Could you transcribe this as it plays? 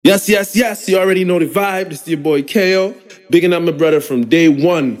Yes, yes, yes. You already know the vibe. This is your boy KO. Bigging up my brother from day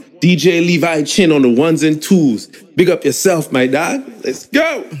one. DJ Levi Chin on the ones and twos. Big up yourself, my dog. Let's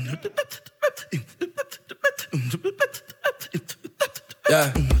go.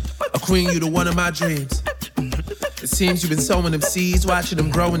 Yeah, a queen, you the one of my dreams. It seems you've been sowing them seeds, watching them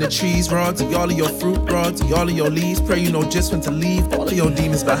grow in the trees. Raw to all of your fruit, raw to all of your leaves. Pray you know just when to leave. All of your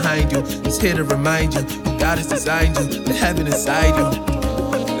demons behind you. He's here to remind you God has designed you, the heaven inside you.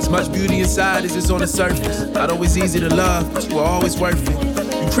 As much beauty inside as is on the surface. Not always easy to love, but you are always worth it.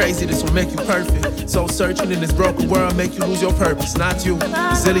 You crazy, this will make you perfect. Soul searching in this broken world, make you lose your purpose. Not you.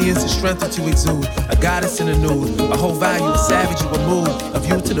 Resilience and strength that you exude. A goddess in the nude. A whole value, a savage, you a mood. Of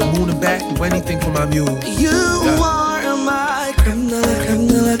you to the moon and back, do anything for my muse. You are my criminal,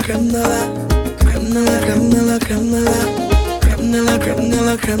 criminal, criminal, criminal, criminal, criminal, criminal,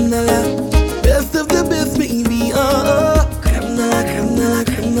 criminal, criminal. Best of the best, baby. Oh, criminal, criminal,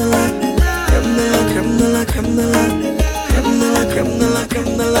 criminal, criminal, criminal, criminal. Criminal,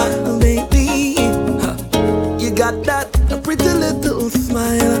 criminal, baby. You got that a pretty little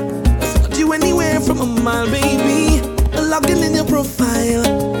smile. I spot you anywhere from a mile, baby. Logging in your profile.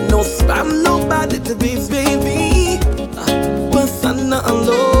 No spam, no bad database, baby. Persona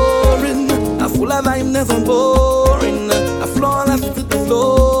alluring. A full of vibe, never boring. A flawless to the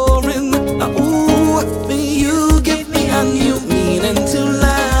flooring. Ooh, you give me a new meaning to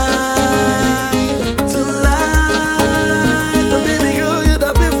life.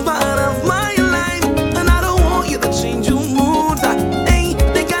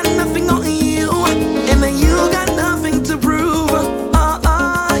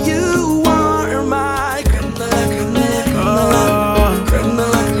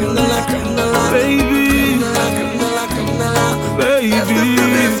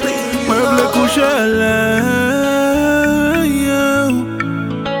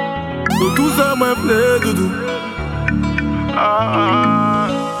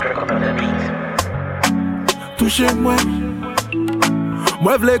 Touchez-moi,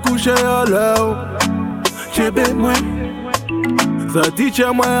 moi v'lais coucher à l'eau. Chébé moi, ça dit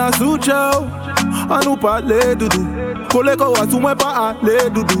chez moi à sous-chao. À nous parler doudou. Collé qu'on va sous moi pas aller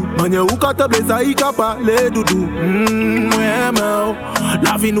doudou. Mania ou quand t'as ça y ka parler doudou. Ouais mais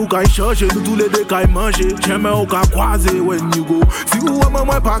la vie nous qu'à changer, nous tous les deux qu'à manger. J'aime au qu'à croiser when you go. Si vous aimez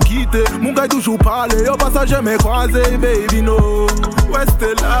moi pas quitter, mon gars toujours parler. Au passage jamais croiser, baby no. Ouais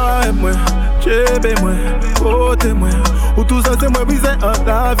c'était là et moi. Chébé moi, côté moi. Ou tout ça c'est moi brisé en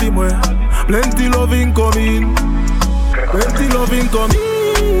la vie moi. Plenty loving coming. Plenty loving coming.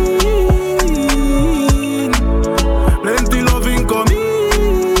 Plenty loving coming.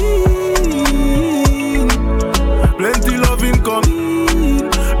 Plenty loving coming.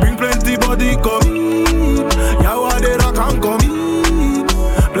 Bring plenty body coming. Yawadera can coming.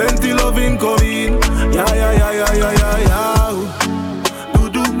 Plenty loving coming. Ya ya ya ya ya ya ya.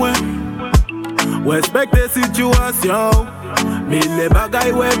 Doudou moi. Respect the situation. Mais les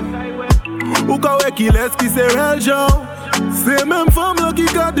bagailles web. Ou ka wè ki laisse qui c'est réel genre. C'est même femme là qui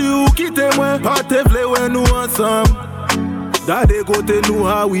garde ou quitte moi. Pas te vle ouais nous ensemble. D'ade côté nous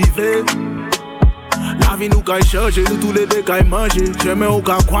à wive. La vie nous qu'à changer, nous tous les deux qu'à manger. Jamais ou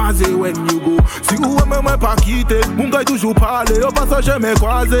qu'à croiser when you go. Si ou aime moi pas quitter, mon gars toujours parler. Au passage jamais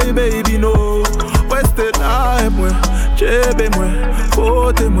croiser, baby no. Reste là et moi, chébé moi,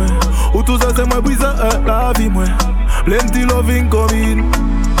 côté moi. Ou tout ça c'est moi brise la vie moi. Plenty loving coming.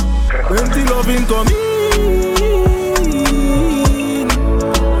 Plenty loving coming.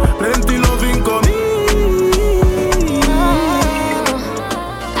 Plenty loving coming.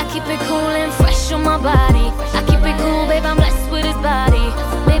 I keep it cool and fresh on my body. I keep it cool, babe, I'm blessed with his body.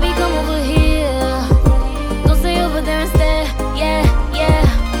 Baby, come over here. Don't stay over there instead. Yeah, yeah.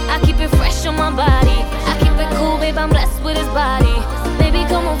 I keep it fresh on my body. I keep it cool, babe, I'm blessed with his body. Baby,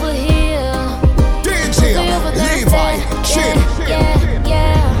 come over here. Don't stay over there instead. Yeah, yeah,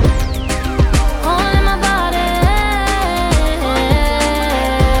 yeah. All in my body.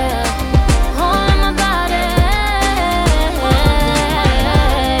 All in my body.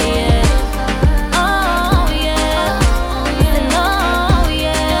 Yeah. Oh yeah. And oh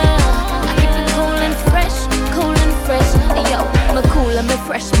yeah. I keep it cool and fresh, cool and fresh. Hey, yo, me cool and me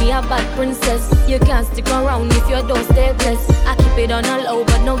fresh, me a bad princess. You can't stick around if you don't stay blessed. I keep it on a low,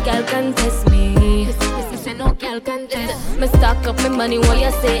 but no girl can test me. Say no girl can test. Me stock up my money while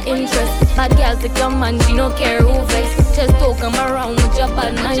you say interest. Bad girls take your man, she don't care who vex. Just don't come around with your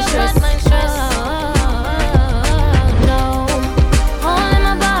bad mind stress. No, all in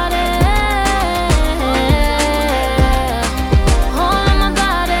my body. All in my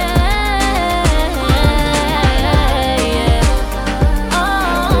body. Yeah.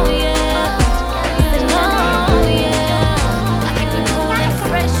 Oh.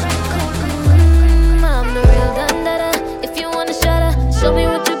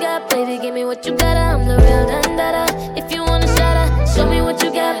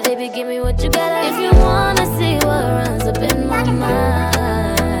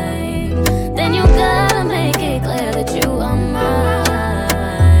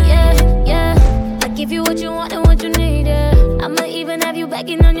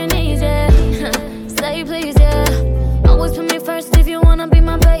 begging on your knees, yeah. Say please, yeah. Always put me first if you wanna be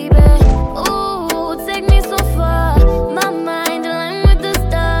my baby. Ooh, take me so far. My mind aligned with the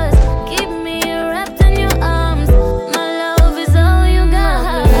stars. Keep me wrapped in your arms. My love is all you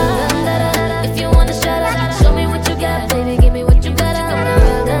got. If you wanna shut up, show me what you got, baby. Give me what you got.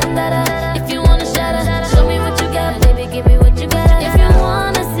 If you wanna shut up, show me what you got, baby. Give me what you got. If you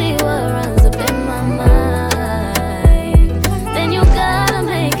wanna see what runs up in my mind, then you gotta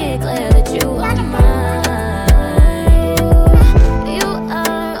make it clear that you are mine. You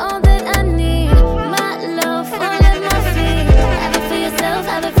are all that I need. My love fall at my feet. Have it for yourself,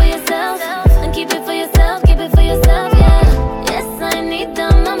 have it for yourself, and keep it for yourself, keep it for yourself, yeah. Yes, I need the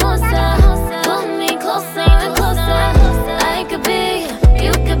mimosa. Pull me closer and closer. I could be,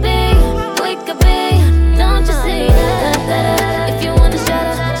 you could be, we could be. Don't you see that? If you wanna shut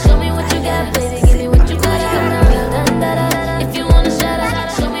up, show me what you got, baby. Give me what you got. If you wanna shut up,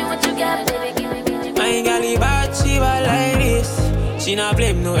 show me what you got, baby. Give me what you got. My galley bad, she bad like this. She not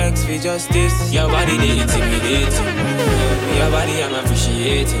blame no ex for justice. Your body they intimidating. Your body I'm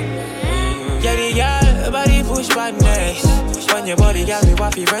appreciating. Yeah, the girl body push badness. When your body got me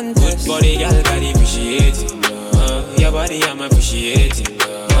waffy rentless. Body girl body appreciating. Your body I'm appreciating.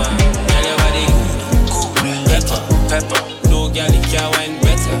 Girl your body good, pepper, pepper. No girl it can wine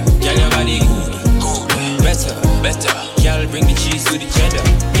better. Girl your body good, better, better. Girl bring the cheese to the cheddar.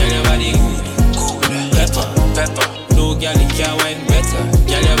 Girl your body good, pepper, pepper. No girl it can wine better.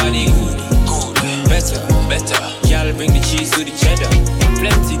 Girl your body good, better, better. Girl bring the cheese to the cheddar.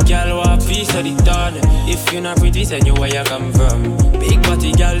 Plenty girl want piece of the done. If you're not pretty, then you where you come from. Big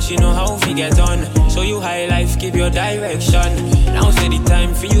body girl, she know how to get on. Show you high life, give your direction. Now say the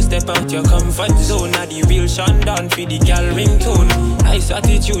time for you step out your comfort zone. Now the real shutdown for the girl ringtone. Nice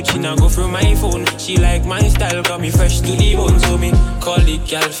attitude, she now go through my phone. She like my style, got me fresh to the bone. So me call the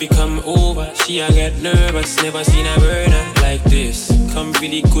girl fi come over. She a get nervous, never seen a burner like this. Come for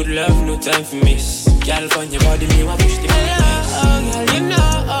the good love, no time for miss. Girl on your body, me want push the business. Oh girl, you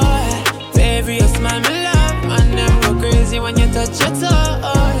know, baby, you smile me love. And them go crazy when you touch your toe,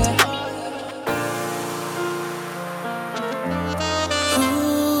 yeah.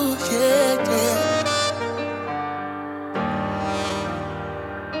 Ooh, yeah, yeah.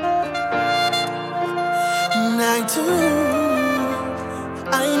 And I do,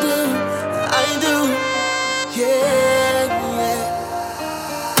 yeah, yeah.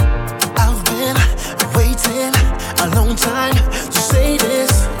 I've been waiting a long time to say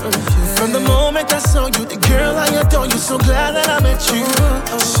this. From the moment I saw you, the girl I adore you, so glad that I met you.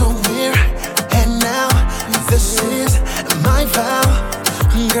 So we're and now this is my vow.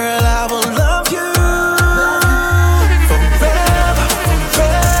 Girl, I will love you forever,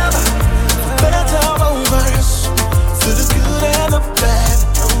 forever, better or worse, through the good and the bad,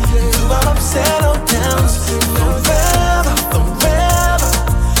 through our ups and downs. Forever, forever,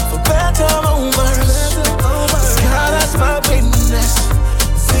 for better or worse. God, that's my witness.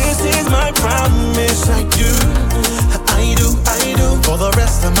 This is my promise. I do, for the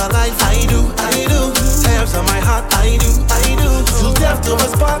rest of my life. I do, tears on my heart. I do, till death do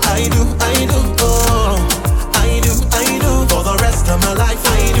us part. I do, oh, I do, for the rest of my life.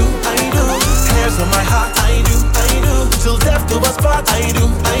 I do, tears on my heart. I do, till death do us part. I do.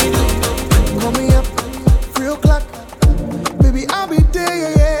 Call me up, 3 o'clock, baby, I'll be there,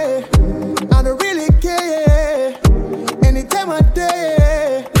 yeah. I don't really care, anytime I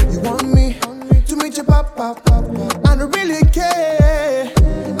dare. You want me to meet your papa, I don't really care,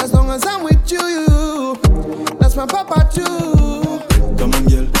 as long as I'm with you, that's my papa too. Come on,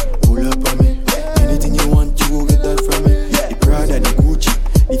 girl, pull up on me. Anything you want, you go get that from me. The Prada, the Gucci,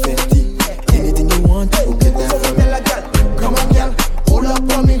 the Fenty. Anything you want, you go get that from me. Come on, girl, pull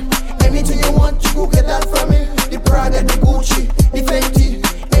up on me. Anything you want, you go get that from me. The Prada, the Gucci, the Fenty.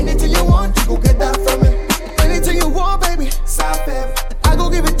 Anything you want, you go get that from me. Anything you want, baby. Safef, I go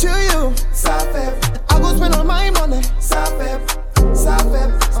give it to you. Safef, I go spend all my money. Safef,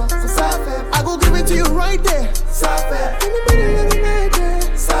 I go give it to you right there. Safef,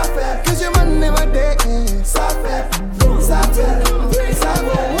 Safef, 'cause your man never there. Safef,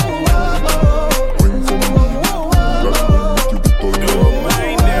 Don't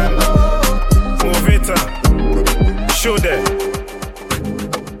mind them. Move it up. Show them.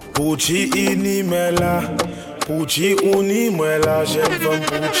 Pucci inimela, Pucci unimela, j'aime from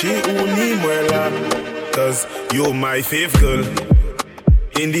Pucci unimela. 'Cause you're my fave girl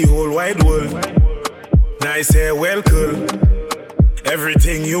in the whole wide world. Nice hair, well curl.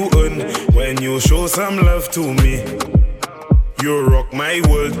 Everything you earn when you show some love to me. You rock my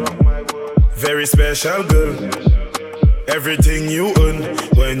world. Very special girl. everything you earn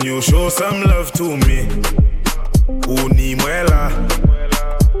when you show some love to me. Unimwela,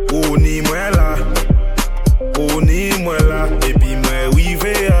 unimwela, unimwela, baby mwe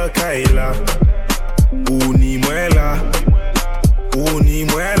wive ya kaila. Unimwela,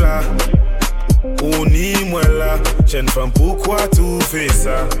 unimwela, unimwela. Chen from pourquoi tu fais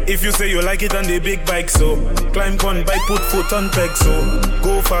ça? If you say you like it on the big bike, so climb on bike, put foot on peg, so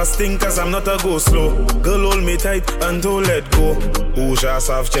go fast, think cause I'm not a go slow. Girl hold me tight and don't let go. Ou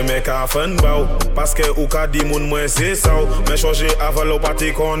j'assav che me ka fan bow. Parce que ou ka di moun mwen se saw. Me changer avant lo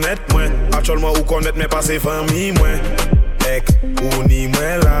pati connaît mwen. Actuellement ou connaît me passe famille mwen. Ek,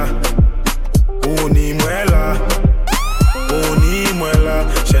 unimwela, unimwela, unimwela.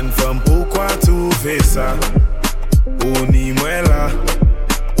 Chen femme pourquoi tu fais ça? Unimwela,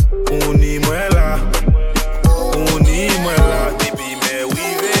 unimwela, unimwela. Baby me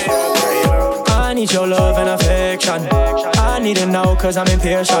wive. I need your love and affection. I need it now cause I'm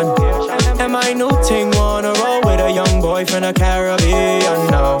impatient. And my new ting wanna roll with a young boy from the Caribbean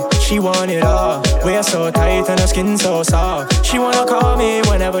now. She want it all. We're so tight and her skin so soft. She wanna call me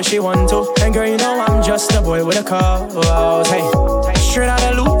whenever she want to. And girl, you know I'm just a boy with a cause. Hey, straight out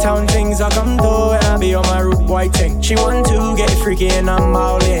of Luke Town, things I come through. And I be on my root boy thing. She want to get freaky and I'm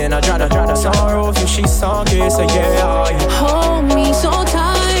all in. I try to sorrow if she's songy. So yeah. Hold me so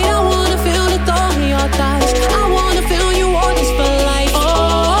tight. I wanna feel the thought of your thighs. I wanna feel you want this for life.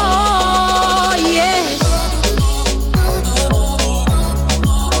 Oh yeah.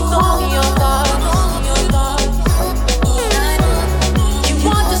 Thought of your thighs. You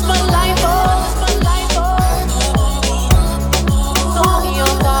want this for life. Thought of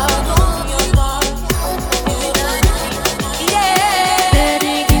your thighs. Yeah.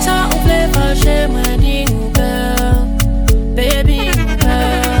 Baby, qui ça on fait pas chez moi ni ou pas. Baby,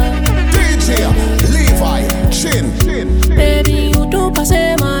 DJ Levi, chin. baby, you do pass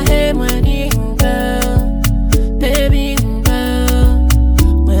my head when you go. Baby, you go.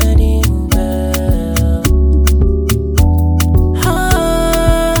 When you go. Ah,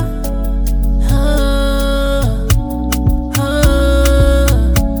 ah, ah.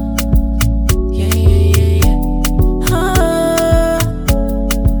 Yeah, yeah, yeah, yeah. Ah,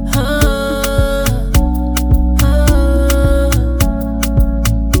 ah, ah.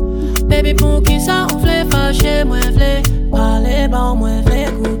 Baby, pour qui ça on fait fâcher, moi v'lais parler, bah moi v'lais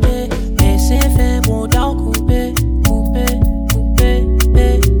couper. Et c'est fait pour t'en couper, couper,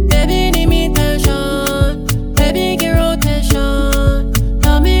 couper. Baby, limitation, baby, get rotation.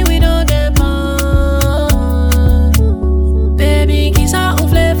 Love me without the bond. Baby, qui ça on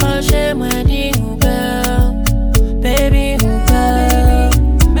fait fâcher, moi dis ou pas. Baby, ou pas.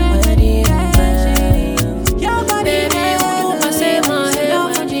 Moi dis ou pas. Baby, ou passer my head,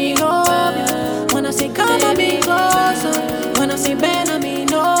 moi dis ou pas. When I say come, I mean closer. When I say bend, I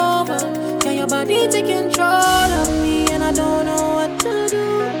mean over. Yeah, your body take control of me, and I don't know what to do.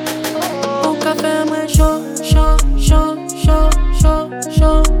 Au café, moi chaud, chaud, chaud, chaud, chaud,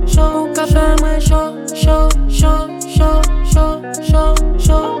 chaud, chaud. Au café, moi chaud, chaud, chaud, chaud, chaud, chaud,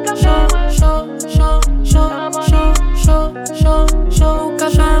 chaud, chaud, chaud, chaud, chaud, chaud, chaud, chaud. Au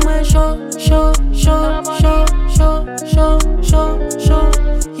café, moi chaud, chaud, chaud, chaud, chaud, chaud, chaud, chaud.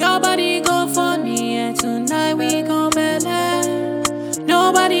 Your body go for me, and tonight we gon' bed.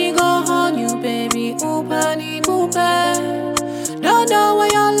 Nobody go hold you, baby. Oupani, poupe. Don't know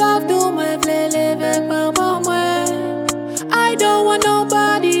what your love do, my play living for moi. I don't want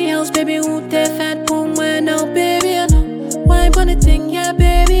nobody else, baby. Who te fait pour moi, no, baby, no. Wine on the thing, yeah,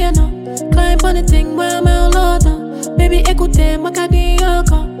 baby, no. Climb on the thing, where my lord, baby, écoutez, ma cadia,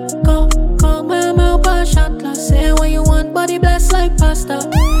 go, where my bar shot, la. Say what you want, body blessed like pasta.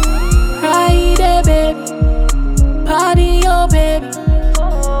 Right there, baby. Party, oh, baby.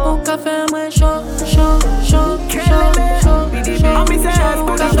 Au café, moi, chaud, chaud, chaud, chaud, chaud, chaud.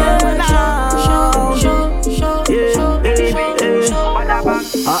 Au café, moi, chaud, chaud, chaud, chaud, chaud.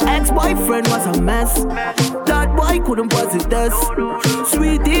 Our ex-boyfriend was a mess. That boy couldn't possess us.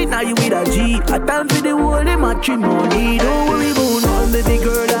 Sweetie, now you with a G. I time for the whole matrimony. Don't worry about none, baby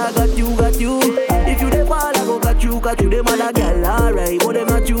girl, I got you, got you. If you the fall, I go got you, the mother girl, alright. But them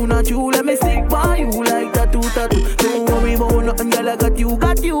not you, let me stick by you like tattoo. Don't worry about nothing, girl, I got you,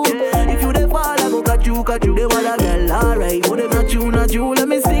 got you. If you the fall, I go got you, the mother girl, alright. But them not you, let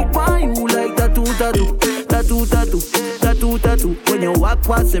me stick by you like tattoo. When you walk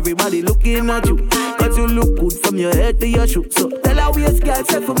past, everybody looking at you. Cause you look good from your head to your shoes. So tell her we girl,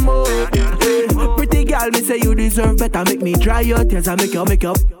 say for more. Pretty girl, me say you deserve better. Make me dry your tears and make you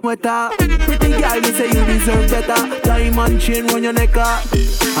wetter. Pretty girl, me say you deserve better. Diamond chain on your neck.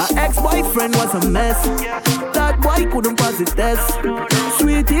 Her ex-boyfriend was a mess. That boy couldn't pass the test.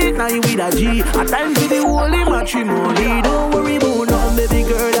 Sweetie, now you with a G. A time for the holy matrimony. Don't worry about nothing, baby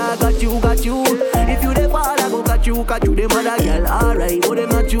girl, I got you, got you. If you the father, go got you the mother girl, alright. But them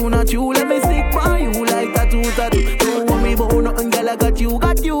not you, not you. Let me stick by you like tattoo, tattoo. Don't worry about nothing, girl, I got you,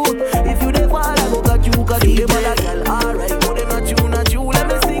 got you. If you the father, go got you the mother girl, alright. But them not you, let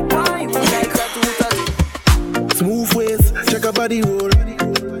me stick by you like tattoo, tattoo. Smooth waist, check her body roll.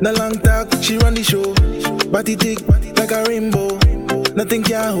 No long talk, she run the show. Body thick like a rainbow. Nothing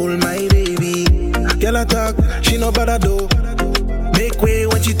can hold my baby. Girl I talk, she no bother though. Make way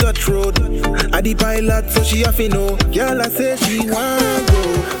when she touch road. I the pilot, so she have to know. Girl I say she want go.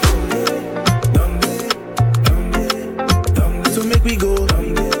 So make we go.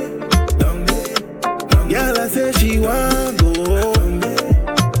 Girl I say she want go.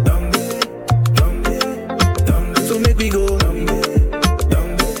 So make we go.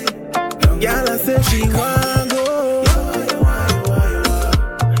 Girl I say she want go.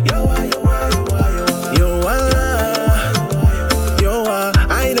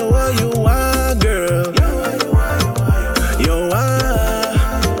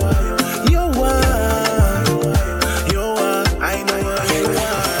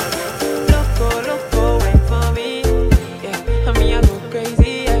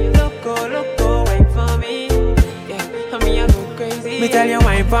 Tell you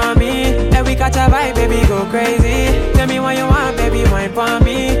wine for me. Let we catch a vibe, baby, go crazy. Tell me what you want, baby, wine for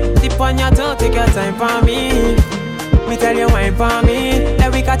me. Tip on your toe, take your time for me. Me tell you wine for me.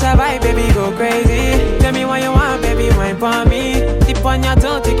 Let we catch a vibe, baby, go crazy. Tell me what you want, baby, wine for me. Tip on your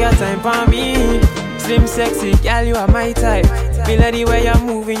toe, take your time for me. Slim, sexy, girl, you are my type. Me love the way you're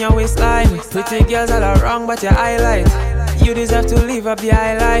moving your waistline. Pretty girls all around, but your highlight. You deserve to live up the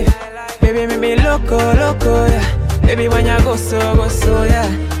high life. Baby, make me loco, loco, yeah. Baby, when you go so, yeah.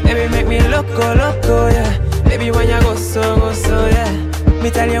 Baby, make me loco, yeah. Baby, when you go so, yeah. Me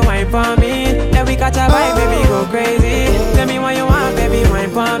tell you wine for me. Then we catch a vibe, baby, go crazy. Tell me what you want, baby,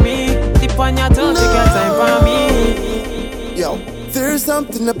 wine for me. Tip on your toe, take your time for me. Yo, there's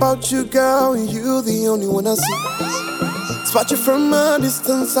something about you, girl, and you the only one I see. Spot you from a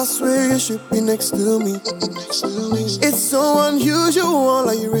distance, I swear you should be next to me. It's so unusual,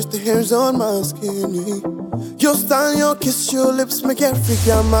 how you reach the hairs on my skin. Your style, your kiss, your lips make every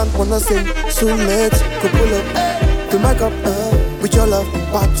girl man wanna sing. So let's go pull up, to my cup, with your love,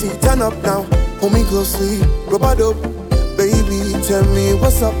 party, turn up now. Hold me closely, rub it up, baby, tell me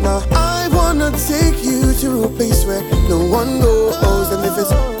what's up now. I wanna take you to a place where no one goes. And if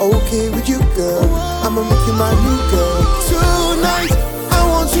it's okay with you, girl, I'ma make you my new girl. Tonight, I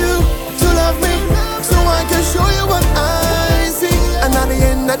want you to love me, so I can show you what I see. And at the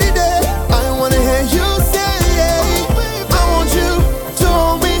end of the day, I wanna hear you say, I want you to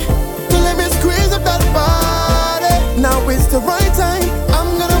hold me, to let me squeeze up that body. Now it's the right time,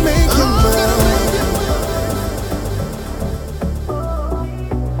 I'm gonna make you mine.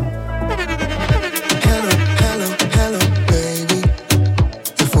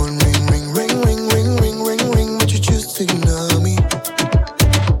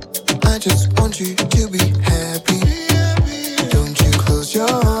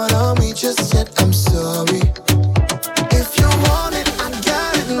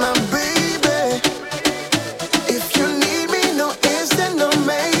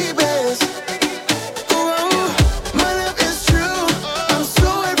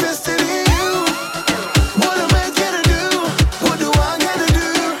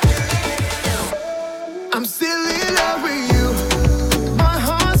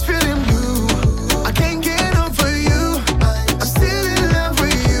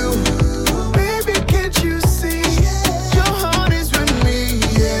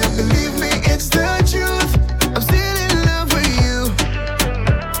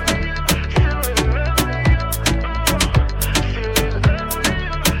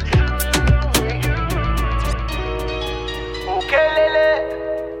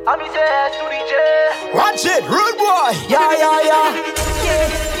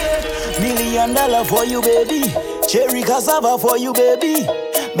 For you, baby. Cherry cassava for you, baby.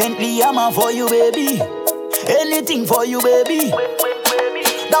 Bentley Hammer for you, baby. Anything for you, baby.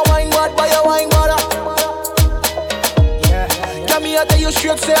 That wine bad by your wine brother. Yeah. Come here, tell you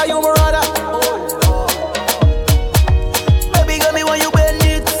straight, say you my brother. Baby, get me when you bend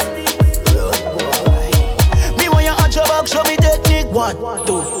it. Me when you arch your back, show me technique. 1,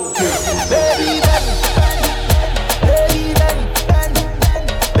 2, 3. Baby, bend. Baby, bend.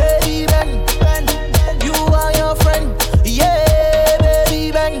 Baby, bend. Friend, yeah,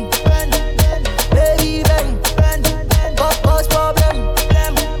 baby bang, baby bang, cause problem,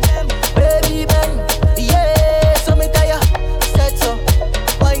 baby bang, yeah,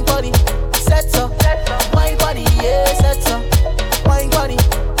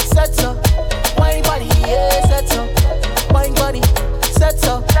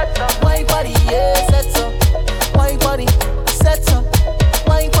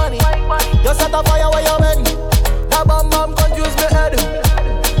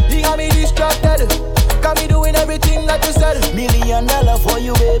 $1 million for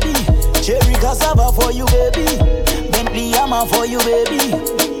you, baby. Cherry cassava for you, baby. Bentley Hammer for you, baby.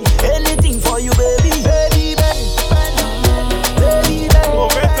 Anything for you, baby. Baby, baby, baby, baby. Oh,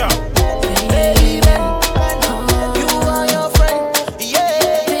 better.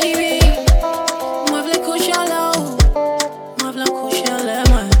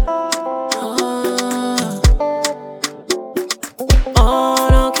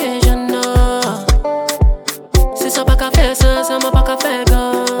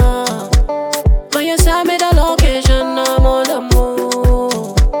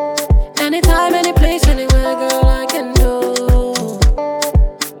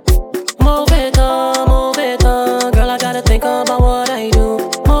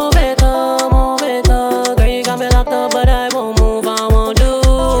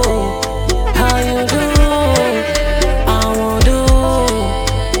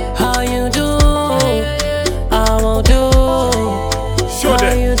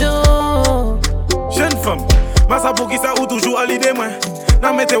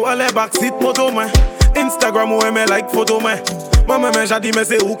 Backseat moto moi, Instagram ou me like photo moi. Maman me jadi me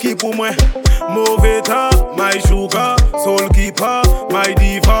c'est ou qui pour moi. Mauvais temps, my sugar, soul keeper, my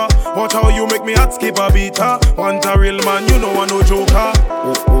diva. Watch how you make me hot skip a beater. Want a real man, you know I no joker.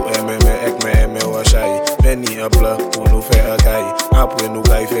 Ek me wa shy. Penny a bla, ou nou fe a kay. Apre nou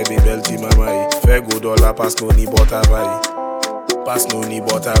kay fe bi bel ti mamay. Fe go dollar pas nou ni bota vay. Pas nou ni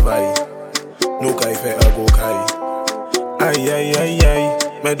bota vay. Nou kay fe a go kay. Ay ay ay ay.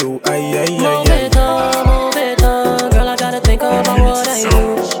 Me do ay ay ay ay. Move it, girl, I gotta think about what I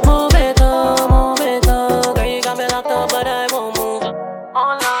do. Move it, girl, you got me locked up, but I won't move.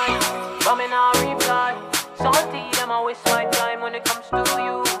 Online, but me not reply. Salty, them I waste my time when it comes to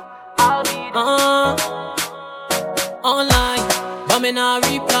you. I'll be online, but me not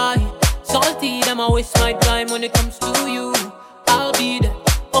reply. Salty, them I waste my time when it comes to you. I'll be there.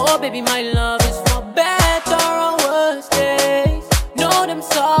 Oh, baby, my love is for better or worse days. Know them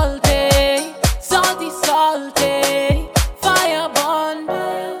salty, salty, salty, fire burn.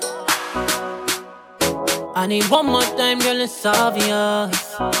 I need one more time, girl, it's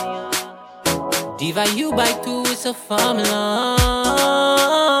obvious. Diva, you by two, it's a formula.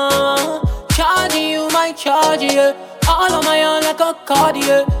 Charging you, my charge, yeah. All on my own like a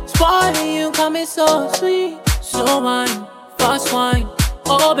cardiac. Spoiling you, come me so sweet. So wine, fast wine.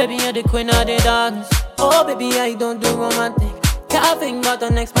 Oh, baby, you're the queen of the dance. Oh, baby, I don't do romantic. Capping got the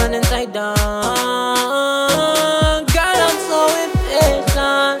next man inside down. Girl, I'm so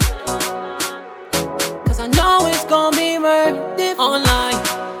impatient, cause I know it's gonna be murdered. Online,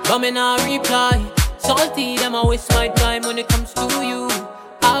 but me not reply. Salty, them I waste my time when it comes to you.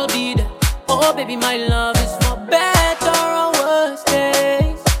 I'll be there. Oh, baby, my love is for better or worse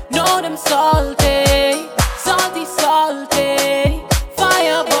days. Know them salty, salty, salty,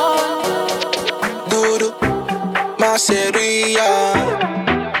 fire burn. Dudu, Maseria,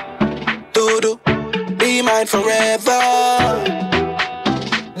 Dudu, be mine forever.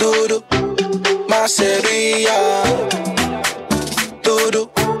 Dudu, Maseria, Dudu,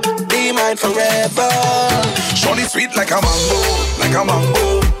 be mine forever. Shorty sweet like a mango, like a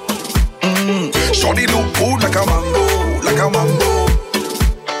mango. Shorty look good like a mango, like a mango.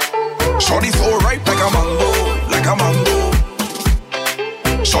 Shorty so ripe like a mango, like a mango.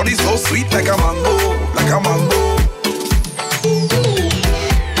 Shorty so sweet like a mango, like a mango.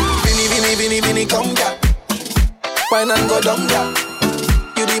 Vini, come ya. Wine and go down ya.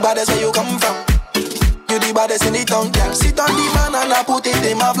 You the baddest where you come from. You the baddest in the town ya. Sit on the banana, put it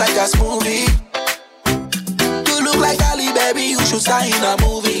in mouth like a smoothie. You look like Ali, baby, you should star in a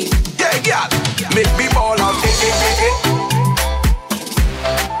movie. Yeah, girl, make me ball out,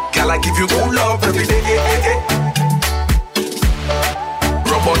 Girl, I give you good love every day,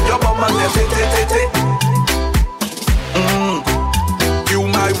 Rub on your bum and You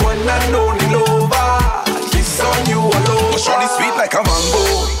my one and only lover. Kiss on you alone. Shorty sweet like a mango,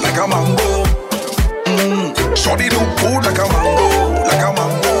 like a mango. Shorty look good like a mango, like a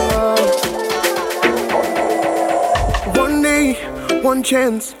mango. One day, one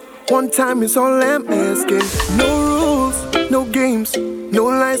chance, one time is all I'm asking. No rules, no games, no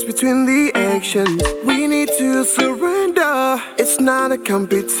lines between the actions. We need to surrender, it's not a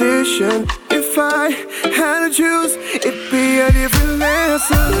competition. If I had to choose, it'd be a different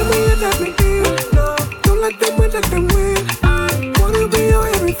lesson. Let me be, no, don't let them win. I wanna be your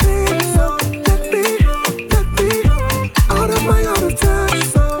everything. So let me, out of my out of touch.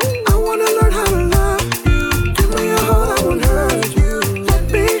 I wanna learn how to love you. Give me a hold, I won't hurt you. Let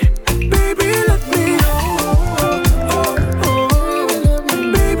me, baby, let me.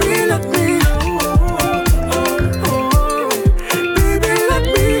 Baby, let me.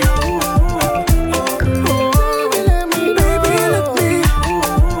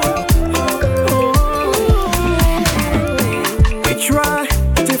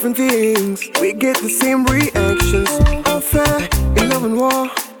 get the same reactions. Unfair in love and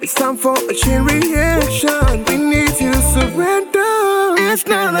war. It's time for a chain reaction. We need to surrender. It's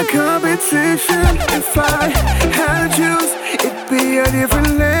not a competition. If I had to choose, it'd be a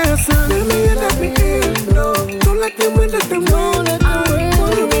different lesson. Let me in. No, don't let them win, let them win. I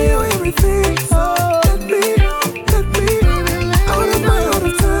wanna be your everything. Let me. I wanna my heart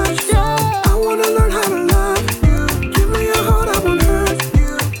to touch. I wanna learn how to love you. Give me your heart, I won't hurt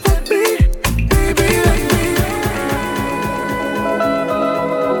you. Let me, baby, let me.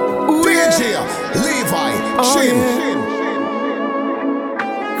 DJ Levi, Chin.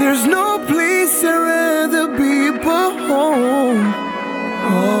 There's no place I'd rather be but home.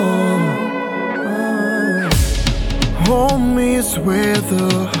 Home is where the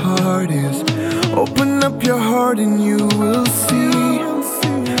heart is. Open up your heart and you will see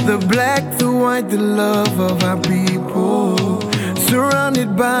the black, the white, the love of our people,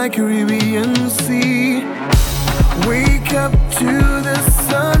 surrounded by Caribbean Sea. Wake up to the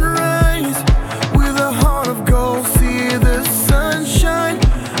sunrise with a heart of gold. See the sunshine,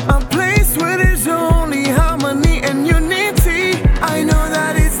 a place where there's only harmony and unity. I know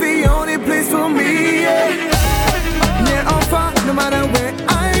that it's the only place for me. Near or far, no matter where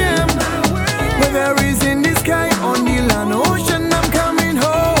I am, whether it's in the sky, on the land, ocean, I'm coming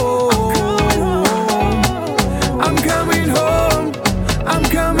home. I'm coming home. I'm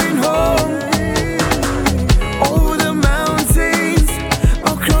coming home. Over the mountains,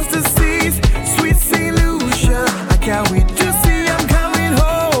 across the seas, sweet St. Lucia, I can't wait to see. I'm coming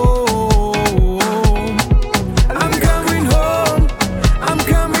home. I'm coming home. I'm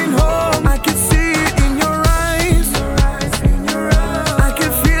coming home. I can see it in your eyes. I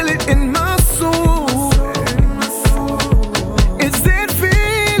can feel it in my soul. It's that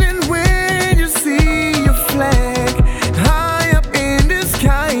feeling when you see your flag high up in the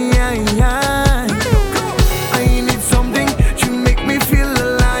sky. I need something to make me feel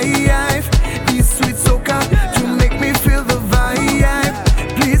alive. These sweet soca to make me feel the vibe.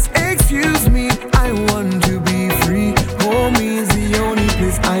 Please excuse me, I want to be free. Home is the only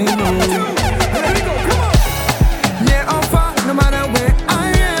place I know. Near or far, no matter where I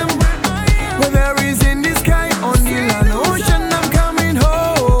am, whether it's in the sky, on the land, ocean, I'm coming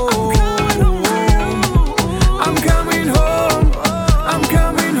home. I'm coming home. I'm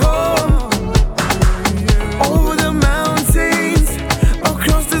coming home. Over the mountains,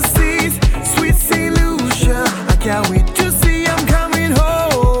 across the seas, sweet St. Lucia, I can't wait to see. I'm coming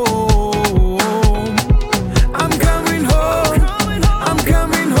home. I'm coming home. I'm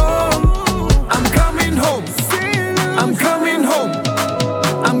coming home. I'm coming home. I'm coming home.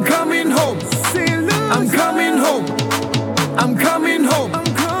 I'm coming home. I'm coming home. I'm coming home.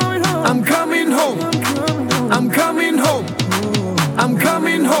 I'm coming home. I'm coming home. I'm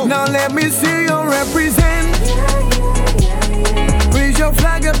coming home. Now let me see you represent. Raise your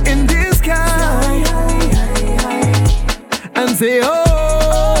flag up in the sky and say,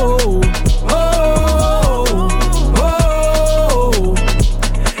 oh, oh, oh.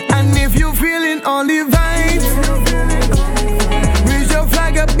 And if you're feeling all the vibes, raise your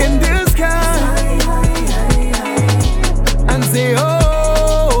flag up in the sky and say,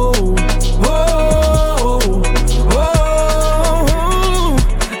 oh, oh, oh,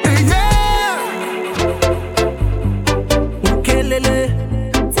 yeah. Ukelele,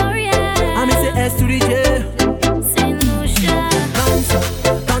 Sorry, I miss the S to the J. St. Lucia. Bounce,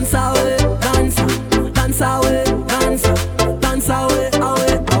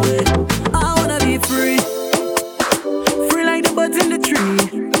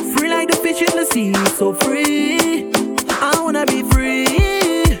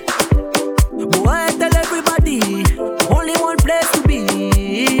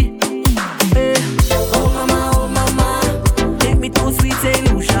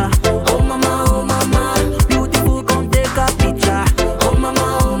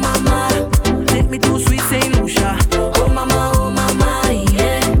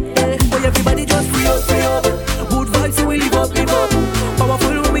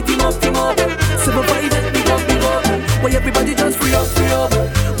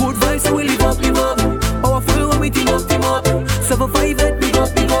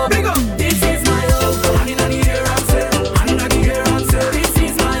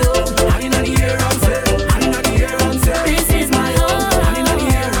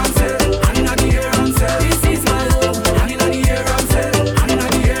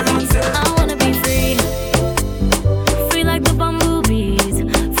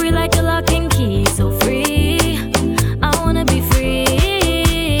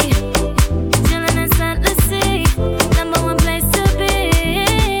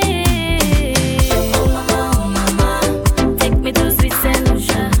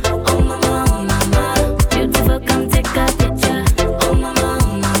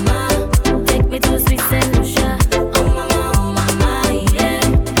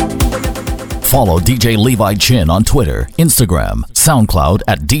 Follow DJ Levi Chin on Twitter, Instagram, SoundCloud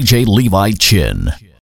at DJ Levi Chin.